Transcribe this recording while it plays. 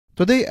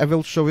Today I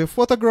will show you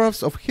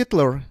photographs of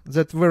Hitler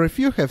that very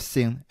few have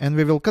seen, and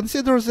we will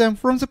consider them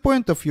from the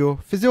point of view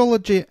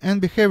physiology and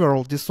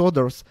behavioral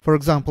disorders. For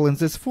example, in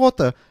this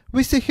photo,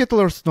 we see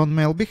Hitler's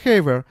non-male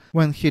behavior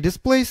when he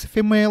displays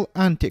female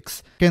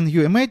antics. Can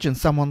you imagine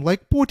someone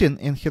like Putin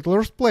in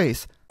Hitler's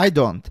place? I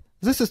don't.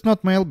 This is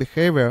not male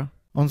behavior.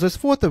 On this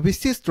photo we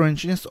see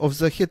strangeness of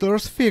the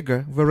Hitler's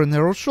figure, very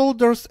narrow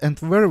shoulders and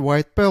very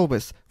wide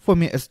pelvis. For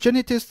me as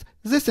genetist,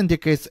 this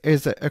indicates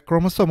either a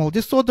chromosomal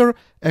disorder,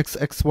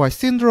 XXY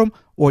syndrome,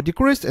 or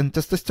decrease in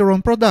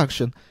testosterone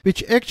production,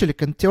 which actually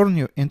can turn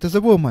you into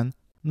the woman.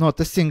 Not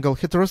a single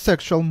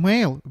heterosexual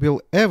male will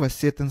ever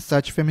sit in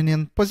such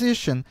feminine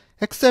position,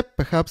 except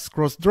perhaps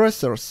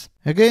cross-dressers.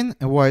 Again,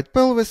 a wide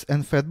pelvis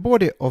and fat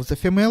body of the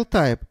female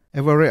type,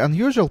 a very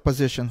unusual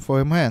position for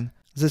a man.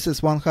 This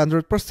is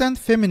 100%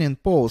 feminine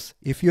pose.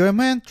 If you're a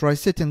man, try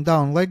sitting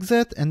down like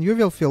that and you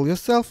will feel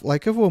yourself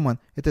like a woman.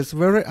 It is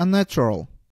very unnatural.